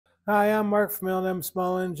Hi, I'm Mark from L&M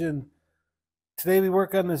Small Engine. Today we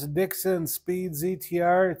work on this Dixon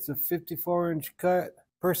ZTR. It's a 54-inch cut.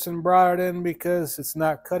 Person brought it in because it's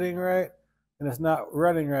not cutting right and it's not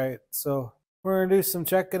running right. So we're going to do some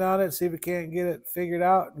checking on it, see if we can't get it figured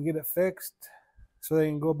out and get it fixed so they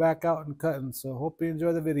can go back out and cutting. So hope you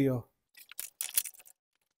enjoy the video.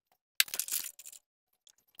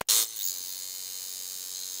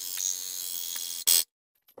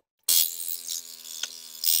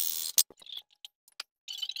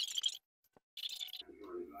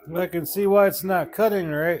 I can see why it's not cutting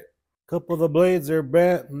right. A couple of the blades are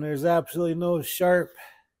bent and there's absolutely no sharp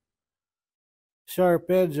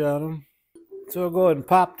edge on them. So we'll go ahead and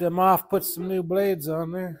pop them off, put some new blades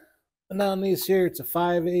on there. And on these here, it's a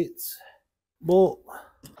 5/8 bolt.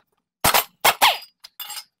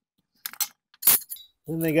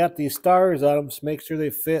 Then they got these stars on them, so make sure they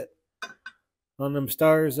fit on them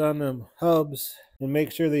stars on them hubs. And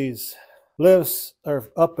make sure these lifts are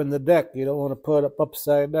up in the deck. You don't want to put it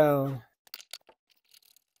upside down.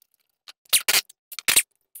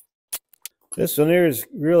 This one here is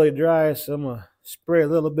really dry, so I'm going to spray a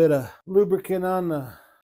little bit of lubricant on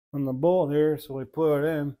the bolt here so we put it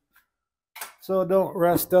in so it don't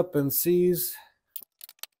rust up and seize.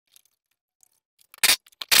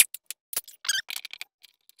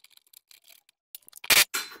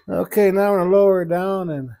 Okay, now we're going to lower it down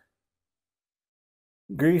and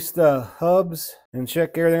grease the hubs and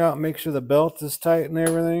check everything out, make sure the belt is tight and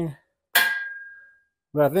everything.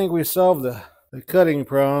 But I think we solved the cutting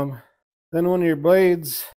problem. Then one of your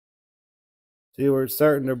blades, see where it's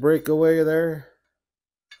starting to break away there?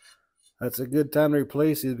 That's a good time to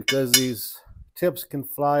replace these because these tips can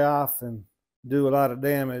fly off and do a lot of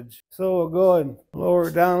damage. So we'll go and lower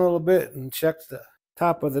it down a little bit and check the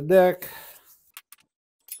top of the deck.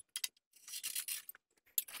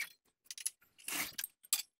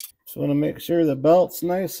 Just want to make sure the belt's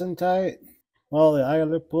nice and tight. All the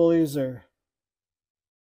idler pulleys are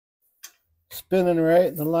spinning right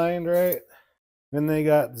and aligned right. Then they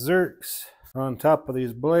got zerks on top of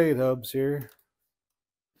these blade hubs here.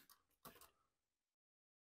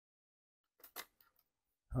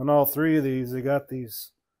 On all three of these, they got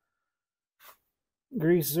these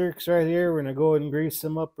grease zerks right here. We're going to go ahead and grease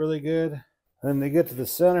them up really good. Then to get to the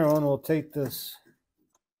center one, we'll take this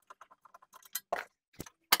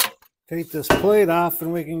plate off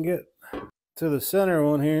and we can get to the center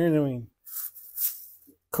one here. And then we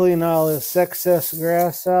clean all this excess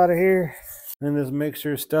grass out of here. And just make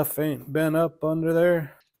sure stuff ain't bent up under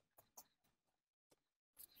there.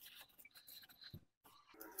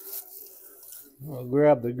 I'll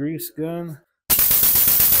grab the grease gun.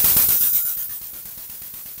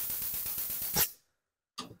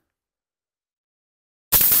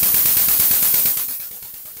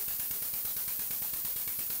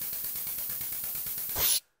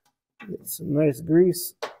 Get some nice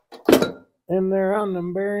grease in there on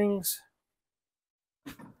them bearings.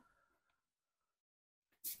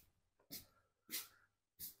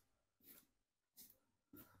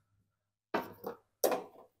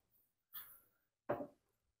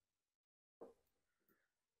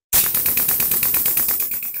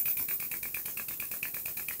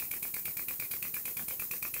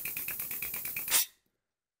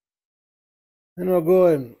 Then we'll go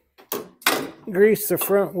ahead and grease the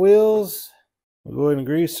front wheels. We'll go ahead and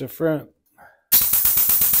grease the front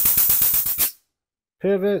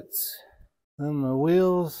pivots and the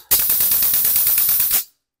wheels.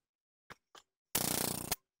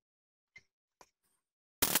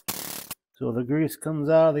 So the grease comes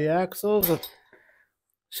out of the axles. It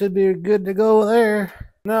should be good to go there.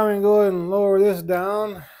 Now we can go ahead and lower this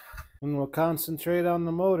down and we'll concentrate on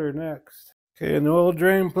the motor next. Okay, and the oil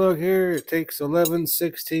drain plug here, it takes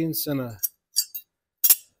 11/16 and a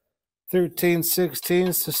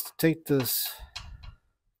 13/16 just to take this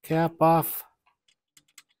cap off.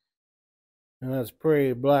 And that's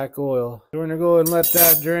pretty black oil. So we're going to go ahead and let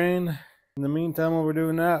that drain. In the meantime, while we're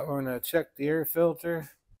doing that, we're going to check the air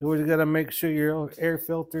filter. You always got to make sure your air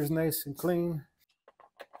filter is nice and clean.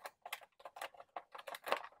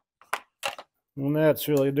 When that's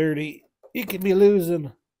really dirty, you could be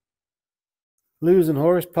losing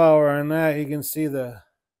horsepower on that. You can see the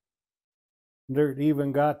dirt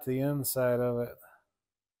even got to the inside of it.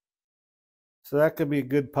 So that could be a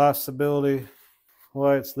good possibility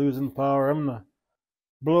why it's losing power. I'm going to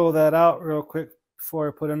blow that out real quick before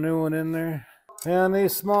I put a new one in there. And on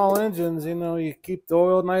these small engines, you know, you keep the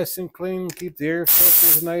oil nice and clean, keep the air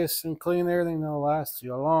filters nice and clean, everything will last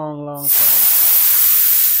you a long, long time.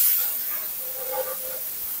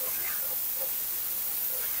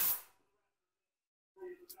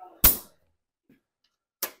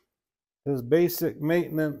 This basic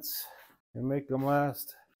maintenance can make them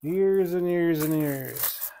last years and years and years.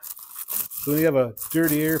 So when you have a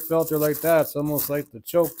dirty air filter like that, it's almost like the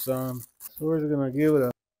choke's on. So we're just going to give it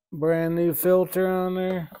a brand new filter on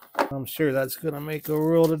there. I'm sure that's going to make a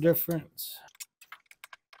world of difference.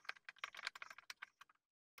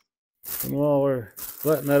 And while we're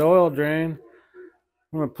letting that oil drain,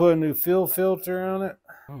 I'm going to put a new fuel filter on it.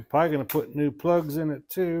 I'm probably going to put new plugs in it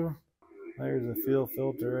too. There's a fuel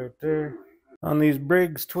filter right there. On these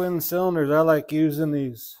Briggs twin cylinders, I like using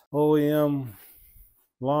these OEM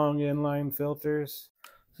long inline filters.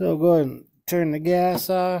 So I'll go ahead and turn the gas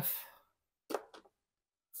off.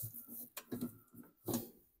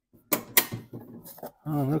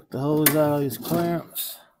 I'll hook the hose out of these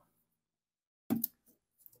clamps.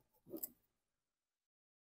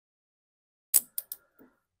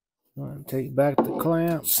 I'm going to take back the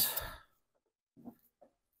clamps.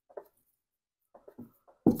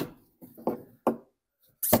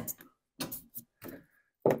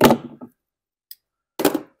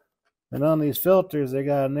 And on these filters, they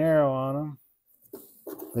got an arrow on them.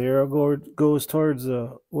 The arrow goes towards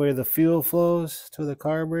the way the fuel flows to the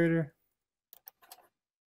carburetor.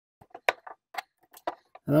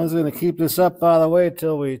 And I was going to keep this up out of the way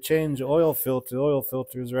till we change the oil filter. The oil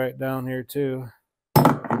filter is right down here too.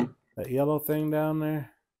 That yellow thing down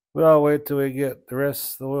there. But I'll wait till we get the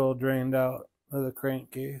rest of the oil drained out of the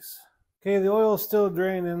crankcase. Okay, the oil's still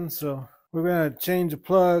draining, so we're going to change the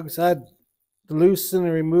plugs. I'd loosen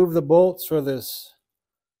and remove the bolts for this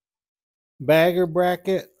bagger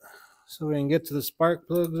bracket so we can get to the spark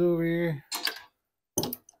plugs over here.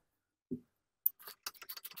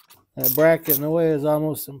 That bracket in the way is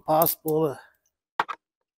almost impossible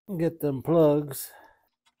to get them plugs.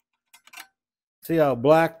 See how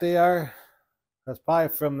black they are? That's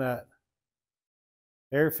probably from that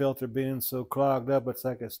air filter being so clogged up. It's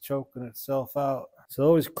like it's choking itself out. So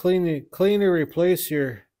always clean to replace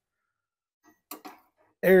your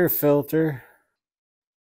air filter.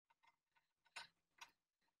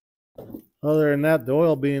 Other than that, the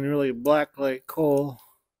oil being really black like coal.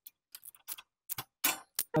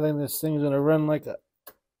 I think this thing's going to run like a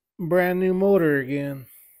brand new motor again.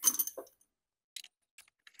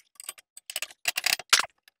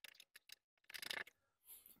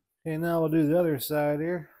 Okay, now we'll do the other side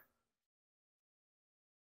here.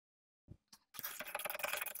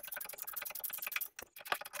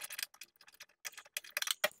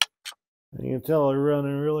 And you can tell they're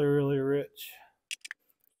running really, really rich.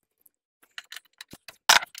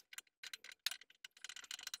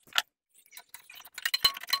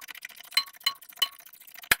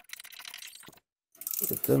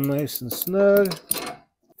 Get them nice and snug.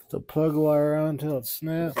 Put the plug wire on until it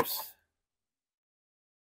snaps.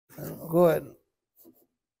 And I'll go ahead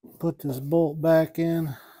and put this bolt back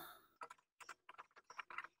in.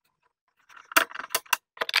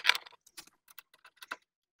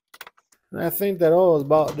 And I think that oil is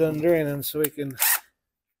about done draining, so we can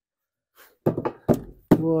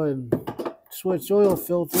go ahead and switch oil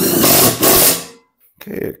filters.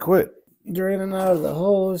 Okay, it quit draining out of the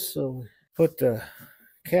hose, so put the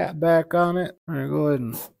cap back on it. I'm going to go ahead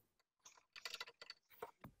and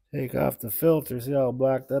take off the filter. See how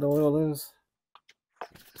black that oil is?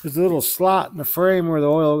 There's a little slot in the frame where the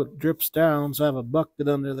oil drips down, so I have a bucket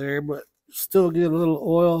under there, but still get a little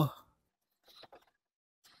oil.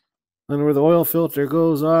 And where the oil filter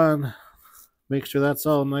goes on, make sure that's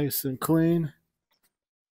all nice and clean.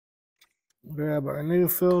 Grab our new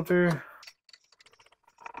filter.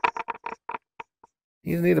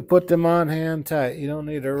 You need to put them on hand tight. You don't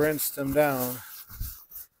need to rinse them down.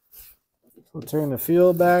 We'll turn the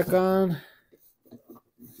fuel back on.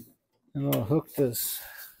 And we'll hook this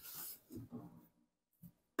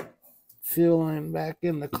fuel line back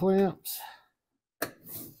in the clamps.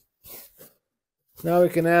 Now we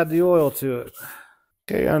can add the oil to it.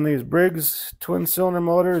 Okay, on these Briggs twin cylinder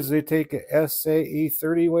motors, they take a SAE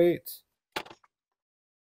 30 weight.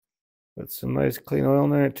 Put some nice clean oil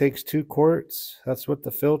in there. It takes 2 quarts. That's with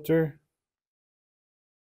the filter.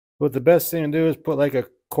 But the best thing to do is put like a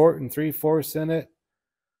 1 3/4 in it.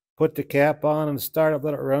 Put the cap on and start up.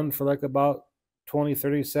 Let it run for like about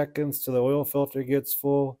 20-30 seconds till the oil filter gets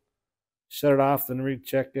full. Shut it off, then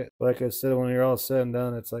recheck it. Like I said, when you're all said and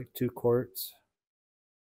done, it's like 2 quarts.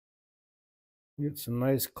 Get some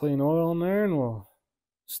nice clean oil in there and we'll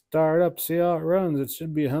start up, see how it runs. It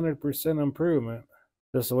should be 100% improvement.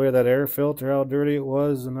 Just the way that air filter, how dirty it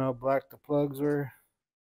was and how black the plugs were.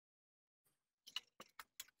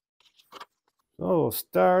 So we'll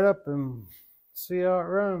start up and see how it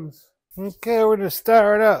runs. Okay, we're going to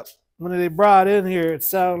start up. When they brought in here, it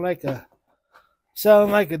sounded like a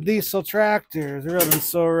Sounding like a diesel tractor. It's running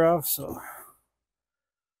so rough, so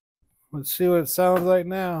let's see what it sounds like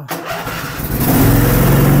now.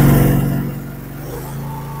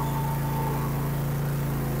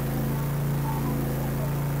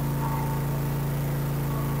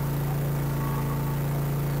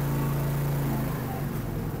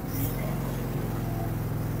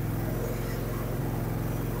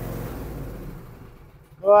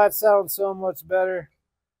 Well, that sounds so much better.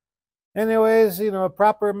 Anyways, you know,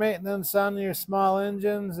 proper maintenance on your small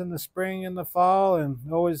engines in the spring and the fall, and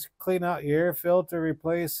always clean out your air filter,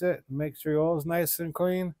 replace it, and make sure your oil's nice and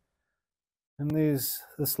clean. And this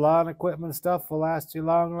lawn equipment stuff will last you a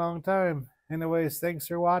long, long time. Anyways, thanks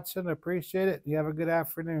for watching. Appreciate it. You have a good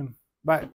afternoon. Bye.